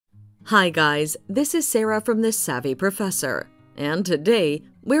Hi guys, this is Sarah from The Savvy Professor, and today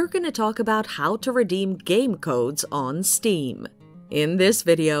we're going to talk about how to redeem game codes on Steam. In this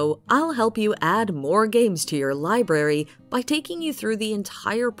video, I'll help you add more games to your library by taking you through the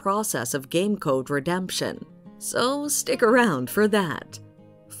entire process of game code redemption. So stick around for that.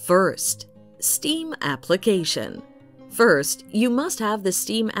 First, Steam application. First, you must have the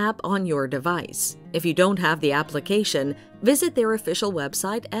Steam app on your device. If you don't have the application, visit their official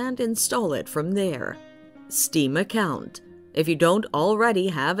website and install it from there. Steam account. If you don't already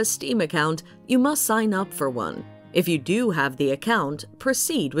have a Steam account, you must sign up for one. If you do have the account,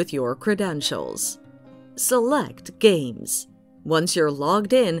 proceed with your credentials. Select games. Once you're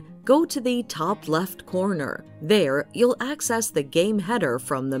logged in, go to the top left corner. There, you'll access the game header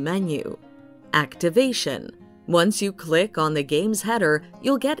from the menu. Activation. Once you click on the game's header,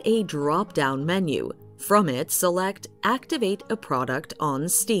 you'll get a drop-down menu. From it, select Activate a product on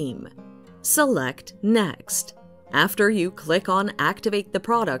Steam. Select Next. After you click on Activate the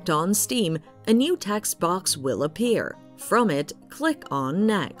product on Steam, a new text box will appear. From it, click on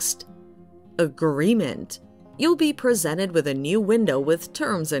Next. Agreement. You'll be presented with a new window with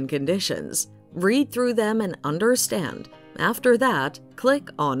terms and conditions. Read through them and understand. After that, click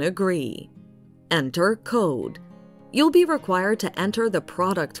on Agree. Enter code. You'll be required to enter the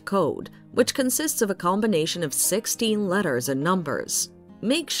product code, which consists of a combination of 16 letters and numbers.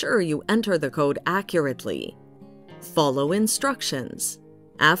 Make sure you enter the code accurately. Follow instructions.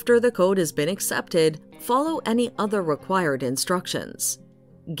 After the code has been accepted, follow any other required instructions.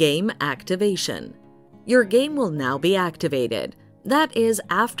 Game activation. Your game will now be activated. That is,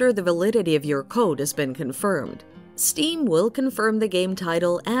 after the validity of your code has been confirmed. Steam will confirm the game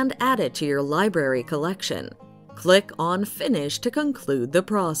title and add it to your library collection. Click on Finish to conclude the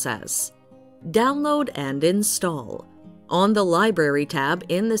process. Download and install. On the Library tab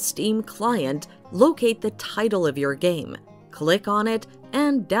in the Steam client, locate the title of your game. Click on it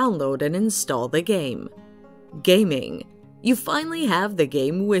and download and install the game. Gaming. You finally have the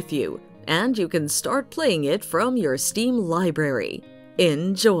game with you, and you can start playing it from your Steam library.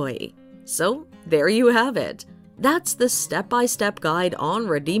 Enjoy! So, there you have it. That's the step-by-step guide on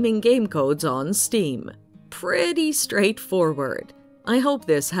redeeming game codes on Steam. Pretty straightforward. I hope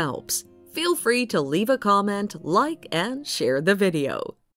this helps. Feel free to leave a comment, like, and share the video.